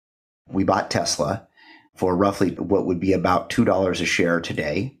We bought Tesla for roughly what would be about $2 a share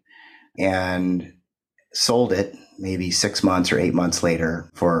today and sold it maybe 6 months or 8 months later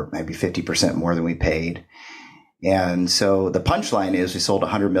for maybe 50% more than we paid. And so the punchline is we sold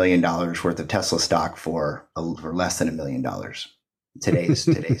 $100 million worth of Tesla stock for less than $1 million. Today's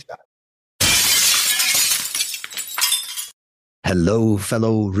value. Hello,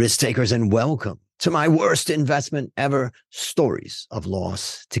 fellow risk takers, and welcome to my worst investment ever stories of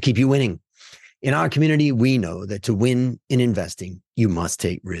loss to keep you winning. In our community, we know that to win in investing, you must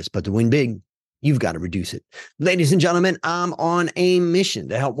take risk, but to win big, you've got to reduce it. Ladies and gentlemen, I'm on a mission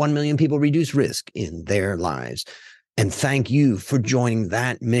to help 1 million people reduce risk in their lives. And thank you for joining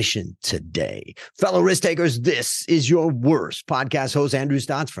that mission today. Fellow risk takers, this is your worst podcast host, Andrew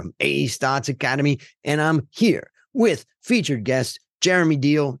Stotz from A Stotz Academy. And I'm here with featured guest, Jeremy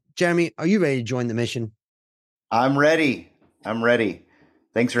Deal. Jeremy, are you ready to join the mission? I'm ready.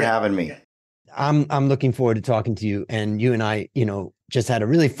 Thanks for having me. I'm looking forward to talking to you. And you and I, just had a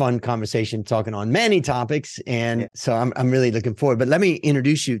really fun conversation talking on many topics. And so I'm really looking forward. But let me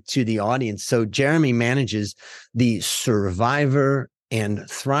introduce you to the audience. So Jeremy manages the Survivor and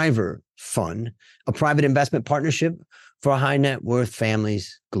Thriver Fund, a private investment partnership for high net worth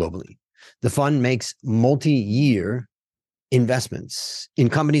families globally. The fund makes multi-year investments in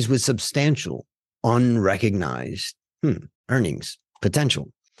companies with substantial unrecognized earnings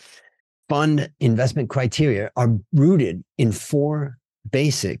potential. Fund investment criteria are rooted in 4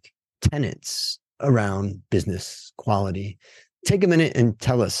 basic tenets around business quality. Take a minute and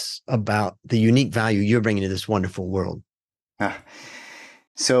tell us about the unique value you're bringing to this wonderful world.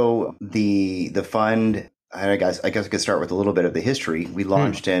 So the fund, I guess I could start with a little bit of the history. We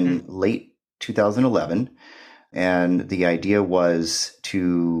launched in late 2011, and the idea was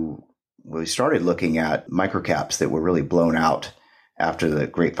we started looking at microcaps that were really blown out after the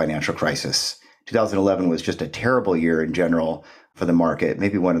great financial crisis. 2011 was just a terrible year in general for the market,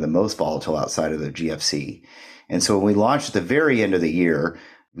 maybe one of the most volatile outside of the GFC. And so when we launched at the very end of the year,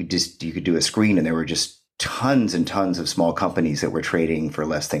 you could do a screen and there were just tons and tons of small companies that were trading for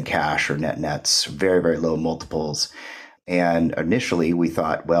less than cash or nets, very, very low multiples. And initially we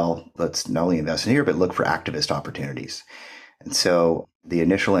thought, well, let's not only invest in here, but look for activist opportunities. And so the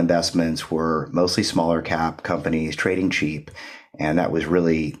initial investments were mostly smaller cap companies trading cheap. And that was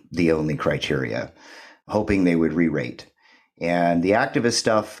really the only criteria, hoping they would re-rate. And the activist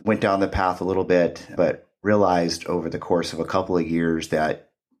stuff went down the path a little bit, but realized over the course of a couple of years that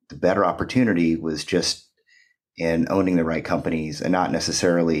the better opportunity was just in owning the right companies and not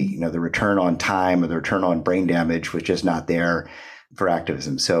necessarily, the return on time or the return on brain damage was just not there for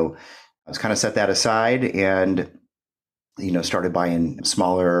activism. So I was kind of set that aside and, started buying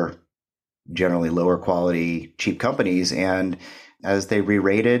smaller, generally lower quality, cheap companies. And as they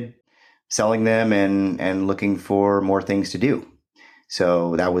re-rated, selling them and looking for more things to do.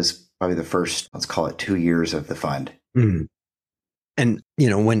 So that was probably the first, let's call it 2 years of the fund. Mm. And,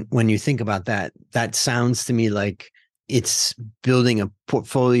 when you think about that, that sounds to me like it's building a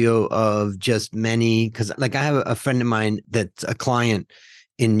portfolio of just many, because I have a friend of mine that's a client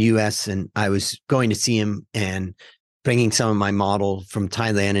in the US, and I was going to see him and bringing some of my model from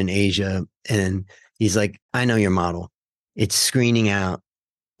Thailand and Asia. And he's like, I know your model. It's screening out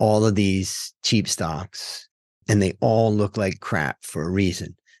all of these cheap stocks and they all look like crap for a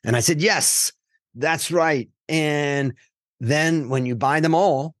reason. And I said, yes, that's right. And then when you buy them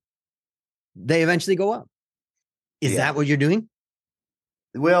all, they eventually go up. Is that what you're doing?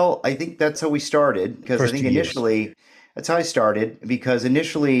 Well, I think that's how we started, because I think initially that's how I started, because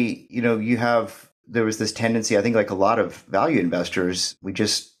initially, there was this tendency, I think like a lot of value investors, we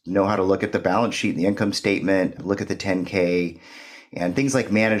just know how to look at the balance sheet and the income statement, look at the 10K, and things like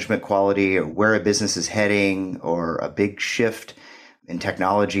management quality or where a business is heading or a big shift in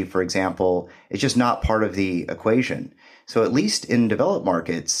technology, for example, it's just not part of the equation. So at least in developed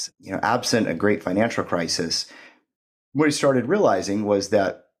markets, absent a great financial crisis, what we started realizing was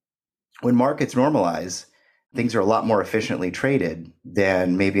that when markets normalize, things are a lot more efficiently traded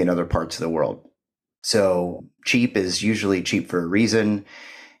than maybe in other parts of the world. So cheap is usually cheap for a reason,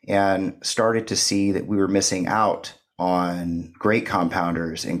 and started to see that we were missing out on great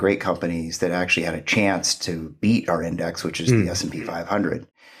compounders and great companies that actually had a chance to beat our index, which is the S&P 500.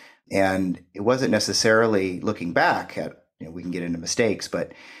 And it wasn't necessarily looking back at, we can get into mistakes,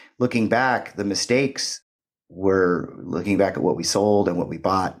 but looking back, the mistakes were looking back at what we sold and what we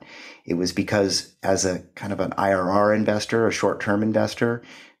bought. It was because as a kind of an IRR investor, a short-term investor,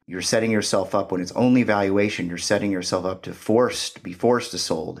 you're setting yourself up when it's only valuation, you're setting yourself up to be forced to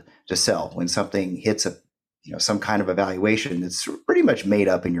sell when something hits a some kind of evaluation that's pretty much made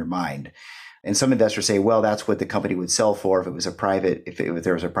up in your mind. And some investors say, well, that's what the company would sell for if it was if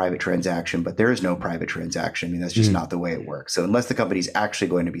there was a private transaction, but there is no private transaction. I mean, that's just not the way it works. So unless the company is actually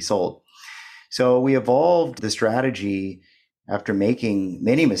going to be sold. So we evolved the strategy after making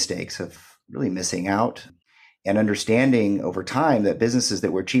many mistakes of really missing out and understanding over time that businesses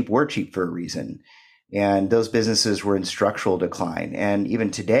that were cheap for a reason. And those businesses were in structural decline. And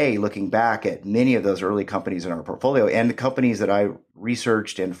even today, looking back at many of those early companies in our portfolio and the companies that I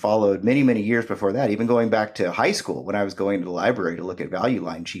researched and followed many, many years before that, even going back to high school when I was going to the library to look at value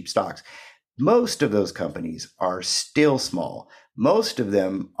line cheap stocks, most of those companies are still small. Most of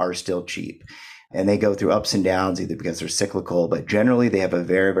them are still cheap. And they go through ups and downs either because they're cyclical, but generally they have a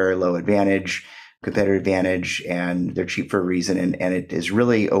very, very low competitive advantage, and they're cheap for a reason. And it is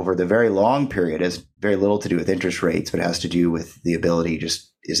really over the very long period, has very little to do with interest rates, but it has to do with the ability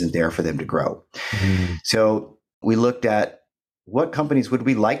just isn't there for them to grow. So we looked at what companies would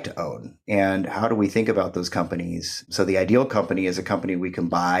we like to own and how do we think about those companies? So the ideal company is a company we can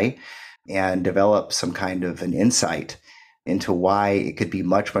buy and develop some kind of an insight into why it could be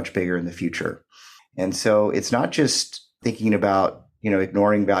much, much bigger in the future. And so it's not just thinking about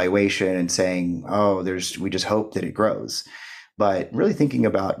ignoring valuation and saying, we just hope that it grows, but really thinking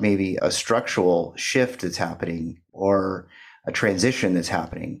about maybe a structural shift that's happening or a transition that's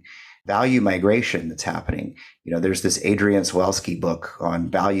happening, value migration that's happening. There's this Adrian Swelsky book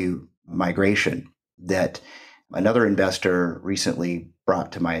on value migration that another investor recently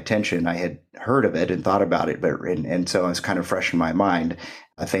brought to my attention. I had heard of it and thought about it, and so it was kind of fresh in my mind,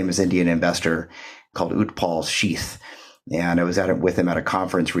 a famous Indian investor called Utpal Sheth. And I was with him at a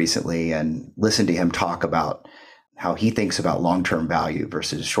conference recently and listened to him talk about how he thinks about long-term value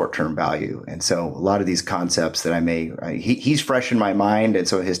versus short-term value. And so a lot of these concepts that he's fresh in my mind. And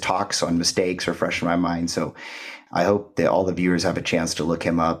so his talks on mistakes are fresh in my mind. So I hope that all the viewers have a chance to look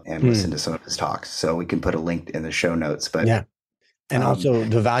him up and listen to some of his talks. So we can put a link in the show notes. But yeah. And also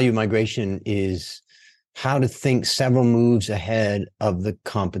the value migration is how to think several moves ahead of the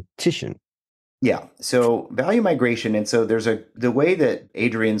competition. Yeah. So value migration. And so the way that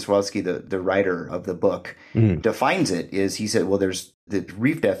Adrian Swelsky, the writer of the book, defines it is he said, well, there's the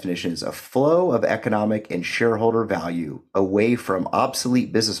brief definition is a flow of economic and shareholder value away from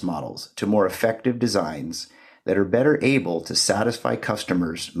obsolete business models to more effective designs that are better able to satisfy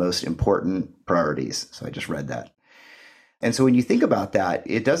customers' most important priorities. So I just read that. And so when you think about that,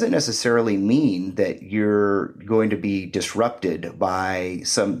 it doesn't necessarily mean that you're going to be disrupted by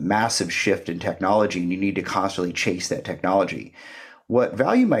some massive shift in technology and you need to constantly chase that technology. What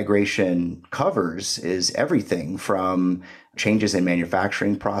value migration covers is everything from changes in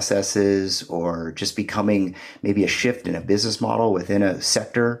manufacturing processes or just becoming maybe a shift in a business model within a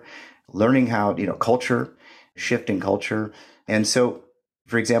sector, learning how, culture, shift in culture. And so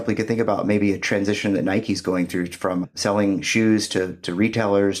for example, you could think about maybe a transition that Nike's going through from selling shoes to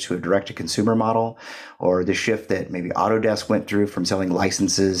retailers to a direct-to-consumer model, or the shift that maybe Autodesk went through from selling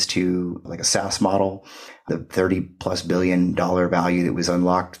licenses to like a SaaS model, the $30+ billion value that was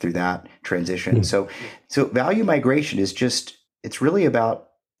unlocked through that transition. So value migration is it's really about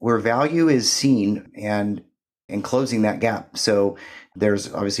where value is seen and closing that gap. So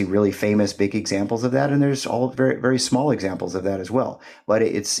there's obviously really famous big examples of that, and there's all very, very small examples of that as well. But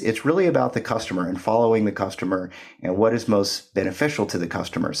it's really about the customer and following the customer and what is most beneficial to the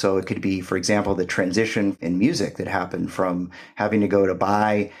customer. So it could be, for example, the transition in music that happened from having to go to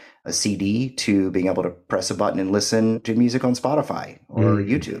buy a CD to being able to press a button and listen to music on Spotify or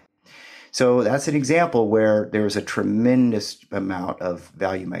YouTube. So that's an example where there was a tremendous amount of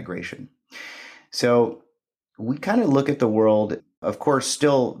value migration. So we kind of look at the world, of course,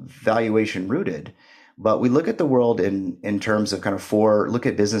 still valuation rooted, but we look at the world in terms of kind of look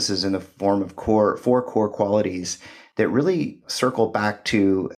at businesses in the form of four core qualities that really circle back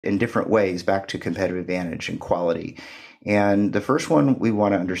to, in different ways, back to competitive advantage and quality. And the first one we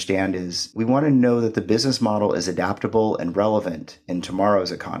want to understand is we want to know that the business model is adaptable and relevant in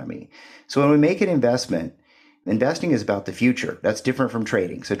tomorrow's economy. So when we make an investment, investing is about the future. That's different from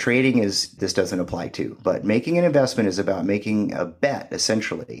trading. So this doesn't apply to, but making an investment is about making a bet,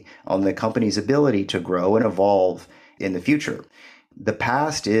 essentially, on the company's ability to grow and evolve in the future. The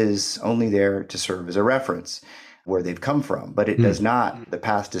past is only there to serve as a reference where they've come from, but the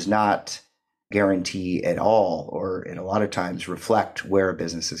past does not guarantee at all, or in a lot of times reflect where a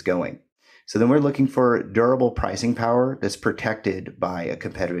business is going. So then we're looking for durable pricing power that's protected by a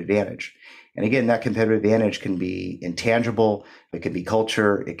competitive advantage. And again, that competitive advantage can be intangible. It can be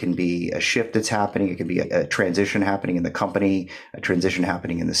culture. It can be a shift that's happening. It can be a transition happening in the company, a transition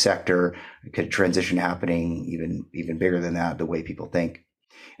happening in the sector. It could transition happening even bigger than that, the way people think.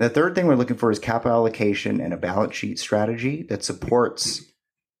 And the third thing we're looking for is capital allocation and a balance sheet strategy that supports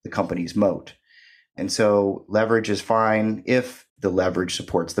the company's moat. And so leverage is fine if the leverage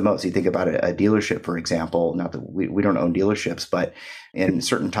supports the moat. So you think about a dealership, for example, not that we don't own dealerships, but in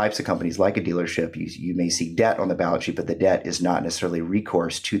certain types of companies like a dealership, you may see debt on the balance sheet, but the debt is not necessarily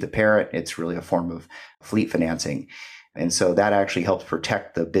recourse to the parent. It's really a form of fleet financing. And so that actually helps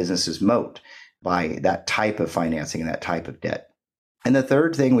protect the business's moat by that type of financing and that type of debt. And the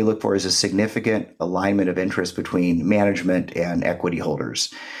third thing we look for is a significant alignment of interest between management and equity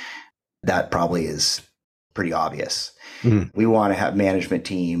holders. That probably is pretty obvious. Mm-hmm. We want to have a management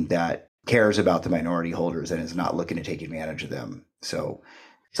team that cares about the minority holders and is not looking to take advantage of them. So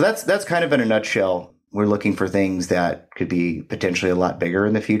that's kind of in a nutshell. We're looking for things that could be potentially a lot bigger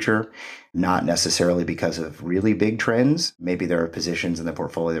in the future, not necessarily because of really big trends. Maybe there are positions in the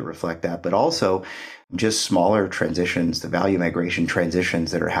portfolio that reflect that, but also just smaller transitions, the value migration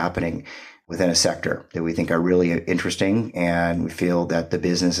transitions that are happening within a sector that we think are really interesting. And we feel that the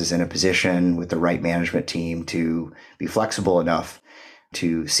business is in a position with the right management team to be flexible enough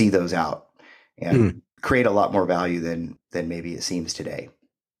to see those out and create a lot more value than maybe it seems today.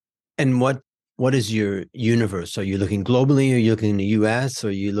 And what is your universe? Are you looking globally? Are you looking in the US? Or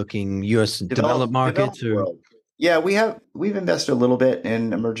are you looking US developed markets? Yeah, we've invested a little bit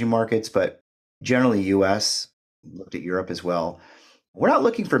in emerging markets, but generally US. Looked at Europe as well. We're not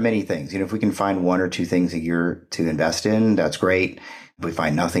looking for many things. If we can find one or two things a year to invest in, that's great. If we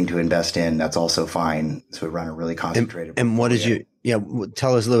find nothing to invest in, that's also fine. So we run a really concentrated. And what is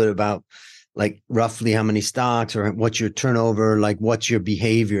tell us a little bit about like roughly how many stocks or what's your turnover, like what's your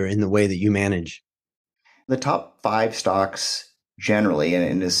behavior in the way that you manage? The top 5 stocks generally,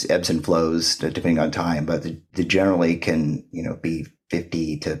 and this ebbs and flows depending on time, but the generally can, be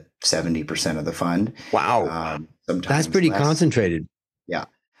 50 to 70% of the fund. Wow. Sometimes that's pretty less. Concentrated. Yeah.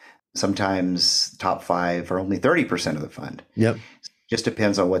 Sometimes top 5 are only 30% of the fund. Yep. Just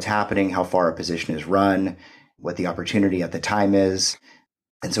depends on what's happening, how far a position is run, what the opportunity at the time is.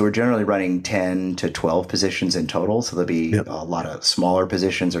 And so we're generally running 10 to 12 positions in total. So there'll be a lot of smaller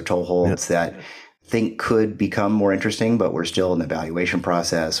positions or toeholds that I think could become more interesting, but we're still in the evaluation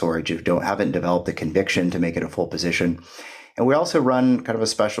process or just haven't developed the conviction to make it a full position. And we also run kind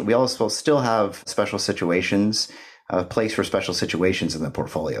of we also still have special situations, a place for special situations in the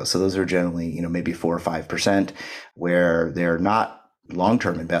portfolio. So those are generally, maybe 4 or 5% where they're not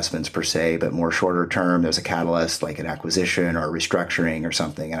long-term investments per se, but more shorter term. There's a catalyst like an acquisition or a restructuring or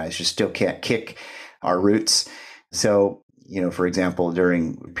something. And I just still can't kick our roots. So, for example,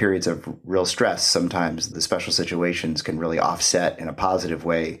 during periods of real stress, sometimes the special situations can really offset in a positive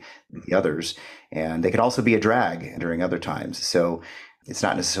way the others. And they can also be a drag during other times. So it's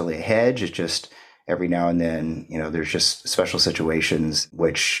not necessarily a hedge. It's just every now and then, there's just special situations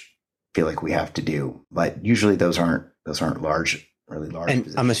which feel like we have to do. But usually those aren't really large and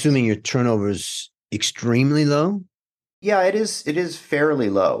positions. I'm assuming your turnover is extremely low? Yeah, it is fairly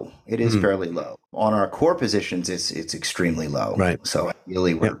low. It is fairly low. On our core positions, it's extremely low. Right. So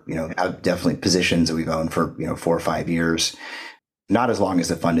really we're, have definitely positions that we've owned for, 4 or 5 years. Not as long as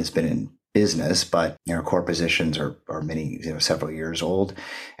the fund has been in business, but our core positions are many, several years old.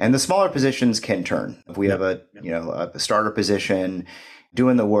 And the smaller positions can turn. If we have a starter position,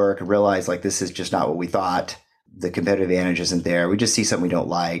 doing the work, realize like this is just not what we thought, the competitive advantage isn't there. We just see something we don't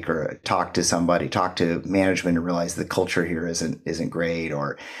like, or talk to management and realize the culture here isn't great,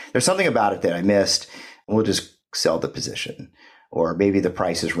 or there's something about it that I missed. We'll just sell the position, or maybe the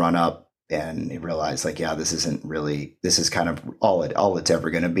price has run up and you realize like, this is kind of all it's ever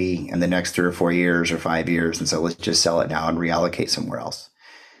going to be in the next 3 or 4 years or 5 years. And so let's just sell it now and reallocate somewhere else.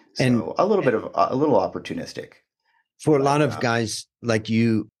 So and a little opportunistic. For a lot of guys like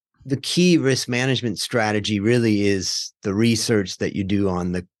you, the key risk management strategy really is the research that you do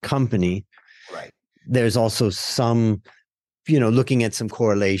on the company. Right. There's also some, looking at some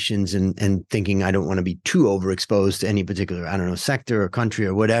correlations and thinking, I don't want to be too overexposed to any particular, sector or country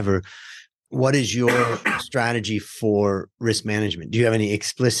or whatever. What is your strategy for risk management? Do you have any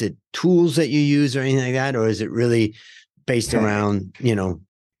explicit tools that you use or anything like that? Or is it really based around,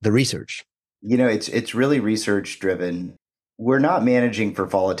 the research? It's really research driven. We're not managing for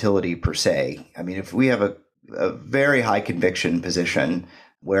volatility per se. I mean, if we have a very high conviction position,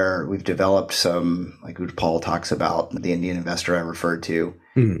 where we've developed some, like Paul talks about, the Indian investor I referred to,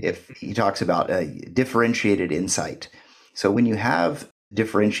 if he talks about a differentiated insight. So when you have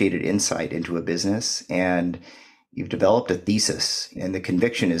differentiated insight into a business and you've developed a thesis and the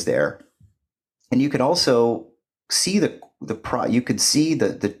conviction is there, and you can also see you could see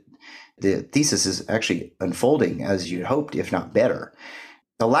the thesis is actually unfolding as you'd hoped, if not better.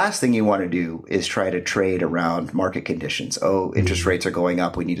 The last thing you want to do is try to trade around market conditions. Oh, interest rates are going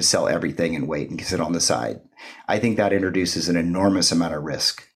up. We need to sell everything and wait and sit on the side. I think that introduces an enormous amount of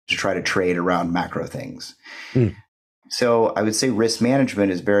risk to try to trade around macro things. So I would say risk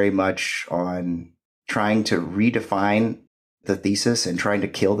management is very much on trying to redefine the thesis and trying to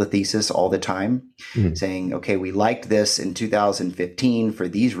kill the thesis all the time, saying, okay, we liked this in 2015 for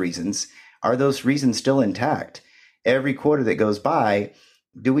these reasons. Are those reasons still intact? Every quarter that goes by,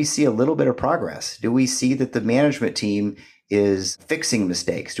 do we see a little bit of progress? Do we see that the management team is fixing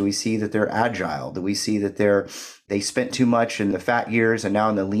mistakes? Do we see that they're agile? Do we see that they spent too much in the fat years and now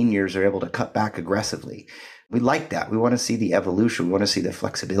in the lean years are able to cut back aggressively? We like that. We want to see the evolution. We want to see the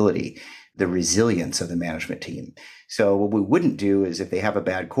flexibility, the resilience of the management team. So what we wouldn't do is if they have a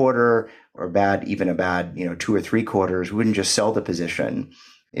bad quarter or even a bad, 2 or 3 quarters, we wouldn't just sell the position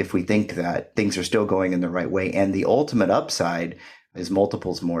if we think that things are still going in the right way. And the ultimate upside is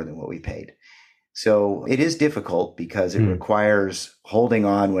multiples more than what we paid. So it is difficult because it requires holding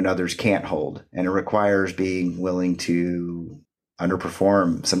on when others can't hold. And it requires being willing to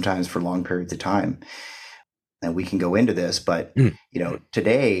underperform sometimes for long periods of time. And we can go into this, but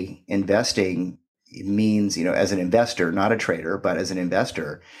today investing means, as an investor, not a trader, but as an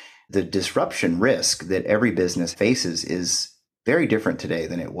investor, the disruption risk that every business faces is very different today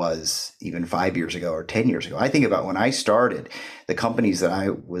than it was even 5 years ago or 10 years ago. I think about when I started, the companies that I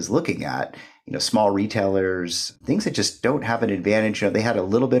was looking at, small retailers, things that just don't have an advantage. They had a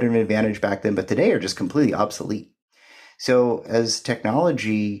little bit of an advantage back then, but today are just completely obsolete. So as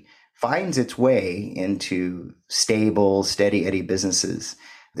technology finds its way into stable, steady Eddie businesses,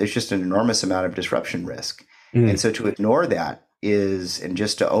 there's just an enormous amount of disruption risk. And so to ignore that and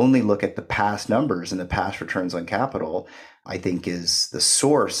just to only look at the past numbers and the past returns on capital, I think is the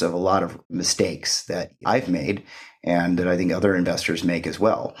source of a lot of mistakes that I've made and that I think other investors make as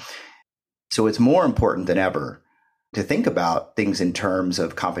well. So it's more important than ever to think about things in terms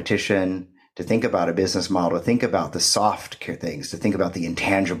of competition, to think about a business model, to think about the soft things, to think about the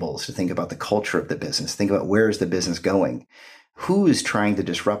intangibles, to think about the culture of the business, think about where is the business going, who is trying to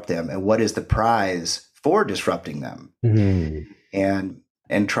disrupt them, and what is the prize for disrupting them.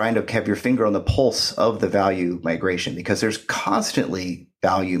 And trying to have your finger on the pulse of the value migration, because there's constantly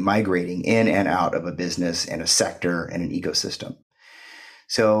value migrating in and out of a business and a sector and an ecosystem.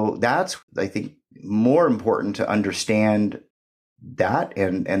 So that's, I think, more important to understand that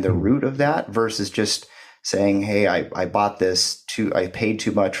and the root of that versus just saying, hey, I bought this I paid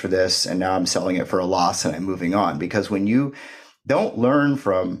too much for this and now I'm selling it for a loss and I'm moving on. Because when you don't learn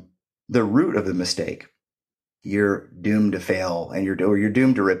from the root of the mistake, you're doomed to fail and you're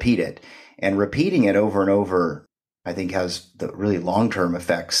doomed to repeat it. And repeating it over and over, I think, has the really long-term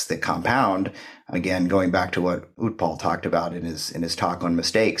effects that compound. Again, going back to what Utpal talked about in his talk on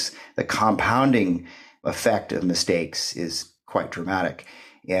mistakes, the compounding effect of mistakes is quite dramatic.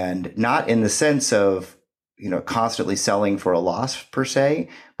 And not in the sense of, constantly selling for a loss per se,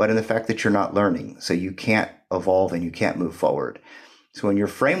 but in the fact that you're not learning. So you can't evolve and you can't move forward. So when your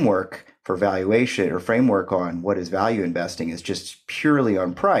framework for valuation or framework on what is value investing is just purely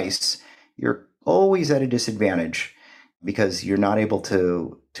on price, you're always at a disadvantage because you're not able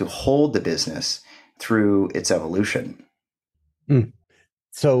to hold the business through its evolution.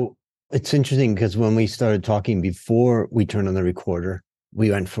 So it's interesting because when we started talking before we turned on the recorder,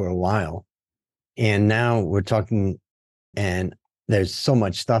 we went for a while. And now we're talking and there's so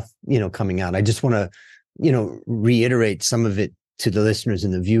much stuff, coming out. I just want to, reiterate some of it to the listeners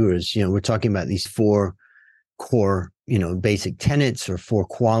and the viewers. We're talking about these 4 core, basic tenets or 4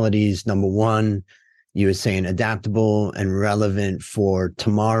 qualities. Number 1, you were saying adaptable and relevant for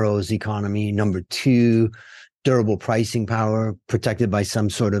tomorrow's economy. Number 2, durable pricing power, protected by some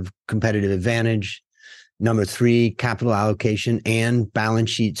sort of competitive advantage. Number 3, capital allocation and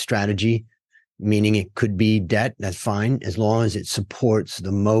balance sheet strategy, meaning it could be debt, that's fine, as long as it supports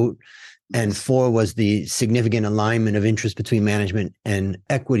the moat. And 4 was the significant alignment of interest between management and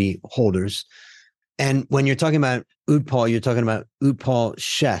equity holders. And when you're talking about Utpal, you're talking about Utpal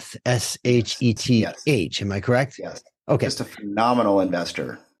Sheth, Shethh. Yes. Am I correct? Yes. Okay. Just a phenomenal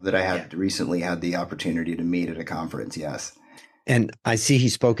investor that I had recently had the opportunity to meet at a conference. Yes. And I see he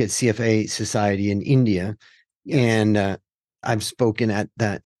spoke at CFA Society in India. Yes. And I've spoken at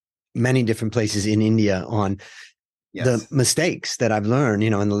that many different places in India on the mistakes that I've learned,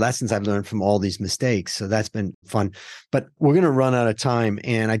 and the lessons I've learned from all these mistakes. So that's been fun. But we're going to run out of time.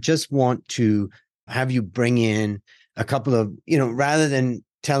 And I just want to have you bring in a couple of, rather than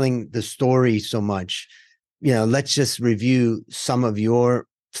telling the story so much, let's just review some of your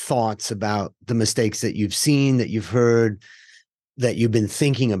thoughts about the mistakes that you've seen, that you've heard, that you've been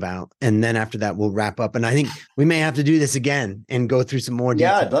thinking about. And then after that, we'll wrap up. And I think we may have to do this again and go through some more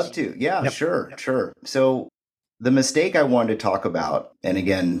details. Yeah, I'd love to. Yeah, yep. Sure. So the mistake I wanted to talk about, and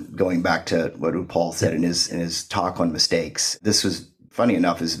again, going back to what Utpal said in his talk on mistakes, this was, funny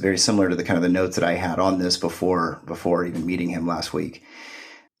enough, is very similar to the kind of the notes that I had on this before even meeting him last week,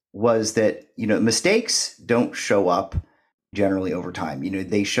 was that, mistakes don't show up generally over time.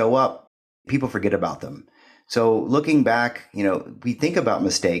 They show up, people forget about them. So looking back, we think about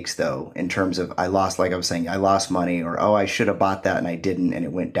mistakes, though, in terms of I lost money, or, I should have bought that and I didn't and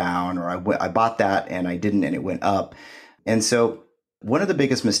it went down, or I bought that and I didn't and it went up. And so one of the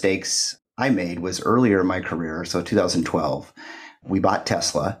biggest mistakes I made was earlier in my career. So 2012, we bought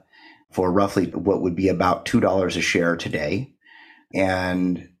Tesla for roughly what would be about $2 a share today,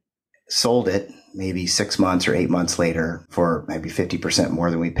 and sold it maybe 6 months or 8 months later for maybe 50% more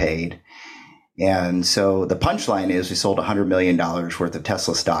than we paid. And so the punchline is we sold $100 million worth of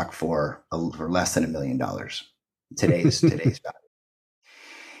Tesla stock for less than $1 million, today's value.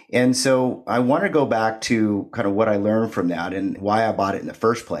 And so I want to go back to kind of what I learned from that and why I bought it in the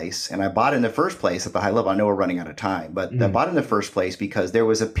first place. And I bought it in the first place at the high level. I know we're running out of time, but I bought it in the first place because there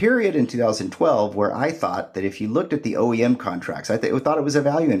was a period in 2012 where I thought that if you looked at the OEM contracts, I thought it was a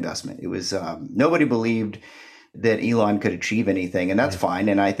value investment. It was nobody believed that Elon could achieve anything, and that's fine.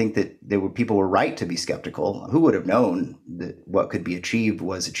 And I think that people were right to be skeptical. Who would have known that what could be achieved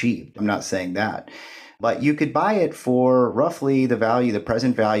was achieved? I'm not saying that. But you could buy it for roughly the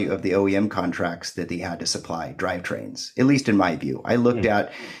present value of the OEM contracts that they had to supply drivetrains, at least in my view. I looked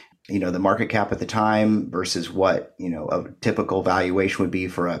at, the market cap at the time versus what, a typical valuation would be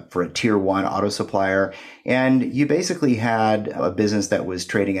for a tier one auto supplier. And you basically had a business that was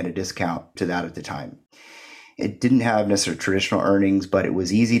trading at a discount to that at the time. It didn't have necessarily traditional earnings, but it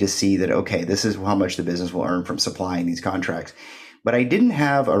was easy to see that, okay, this is how much the business will earn from supplying these contracts. But I didn't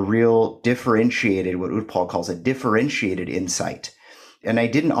have a real differentiated, what Utpal calls a differentiated insight. And I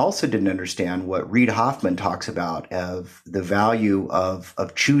didn't understand what Reid Hoffman talks about of the value of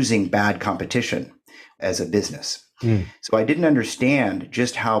choosing bad competition as a business. So I didn't understand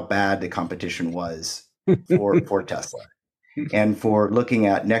just how bad the competition was for Tesla and for looking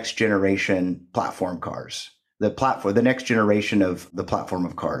at next generation platform cars. The next generation of the platform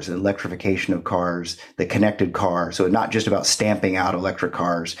of cars, the electrification of cars, the connected car. So not just about stamping out electric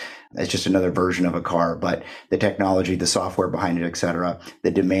cars as just another version of a car, but the technology, the software behind it, et cetera,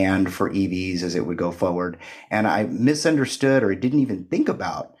 the demand for EVs as it would go forward. And I misunderstood or didn't even think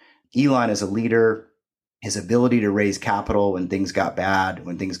about Elon as a leader, his ability to raise capital when things got bad,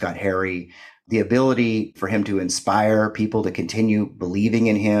 when things got hairy, the ability for him to inspire people to continue believing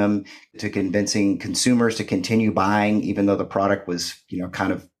in him, to convincing consumers to continue buying, even though the product was,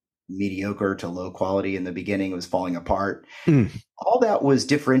 kind of mediocre to low quality in the beginning, it was falling apart. All that was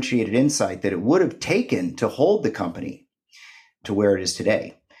differentiated insight that it would have taken to hold the company to where it is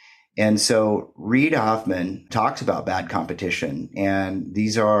today. And so Reid Hoffman talks about bad competition, and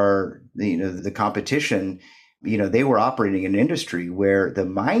these are, the competition, they were operating in an industry where the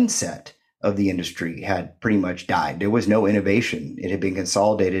mindset of the industry had pretty much died. There was no innovation. It had been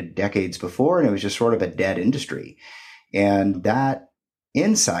consolidated decades before, and it was just sort of a dead industry. And that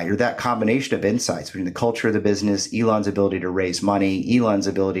insight, or that combination of insights between the culture of the business, Elon's ability to raise money, Elon's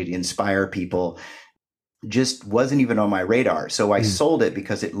ability to inspire people, just wasn't even on my radar. So I sold it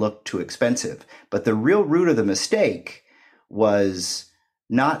because it looked too expensive. But the real root of the mistake was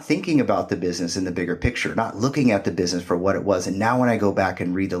not thinking about the business in the bigger picture, not looking at the business for what it was. And now when I go back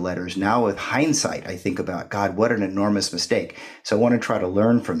and read the letters, now with hindsight, I think about, God, what an enormous mistake. So I want to try to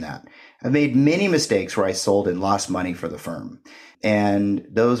learn from that. I've made many mistakes where I sold and lost money for the firm. And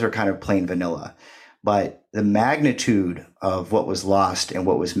those are kind of plain vanilla. But the magnitude of what was lost and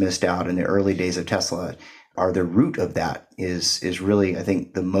what was missed out in the early days of Tesla are the root of that is really, I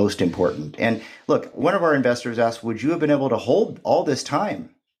think, the most important. And look, one of our investors asked, would you have been able to hold all this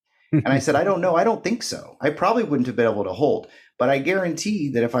time? And I said, I don't know. I don't think so. I probably wouldn't have been able to hold. But I guarantee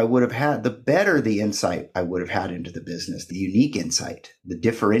that if I would have had, the better the insight I would have had into the business, the unique insight, the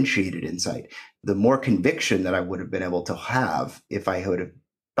differentiated insight, the more conviction that I would have been able to have if I would have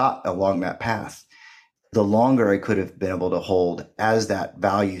thought along that path, the longer I could have been able to hold as that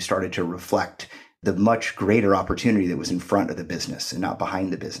value started to reflect the much greater opportunity that was in front of the business and not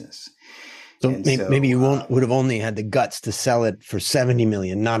behind the business. So maybe you would have only had the guts to sell it for 70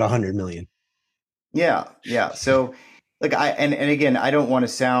 million, not 100 million. Yeah. So like and again, I don't want to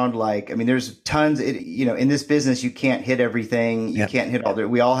sound like, I mean, there's tons, in this business, you can't hit everything. You can't hit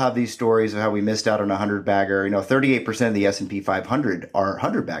we all have these stories of how we missed out on a 100 bagger. 38% of the S&P 500 are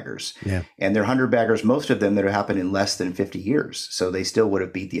 100 baggers. Yeah. And they're 100 baggers, most of them that have happened in less than 50 years. So they still would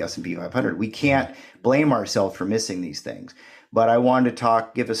have beat the S&P 500. We can't blame ourselves for missing these things. But I wanted to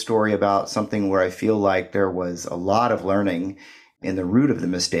give a story about something where I feel like there was a lot of learning, and the root of the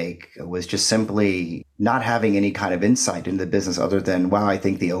mistake was just simply not having any kind of insight into the business other than, wow, I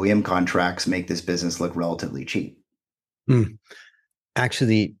think the OEM contracts make this business look relatively cheap.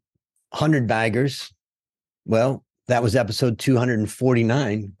 Actually, 100 baggers. Well, that was episode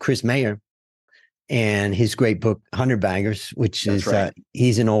 249, Chris Mayer, and his great book, 100 Baggers, which That's is, right.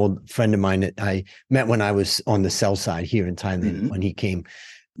 He's an old friend of mine that I met when I was on the sell side here in Thailand when he came.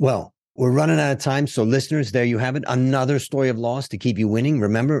 Well, we're running out of time. So listeners, there you have it. Another story of loss to keep you winning.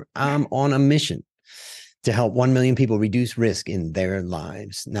 Remember, I'm on a mission to help 1 million people reduce risk in their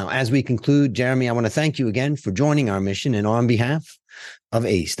lives. Now, as we conclude, Jeremy, I want to thank you again for joining our mission. And on behalf of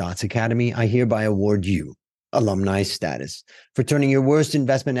A Stotz Academy, I hereby award you alumni status for turning your worst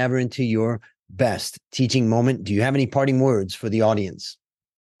investment ever into your best teaching moment. Do you have any parting words for the audience?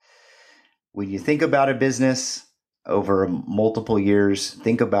 When you think about a business over multiple years,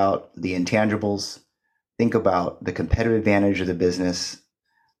 think about the intangibles, think about the competitive advantage of the business,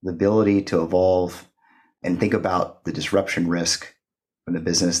 the ability to evolve, and think about the disruption risk from the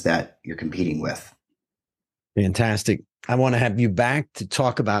business that you're competing with. Fantastic. I want to have you back to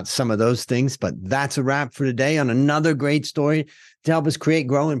talk about some of those things, but that's a wrap for today on another great story to help us create,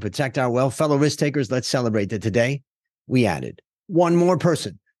 grow, and protect our wealth. Fellow risk takers, let's celebrate that today we added one more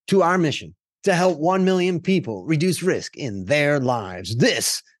person to our mission to help 1 million people reduce risk in their lives.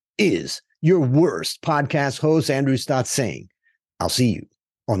 This is your worst podcast host, Andrew Stotz, saying, I'll see you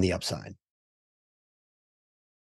on the upside.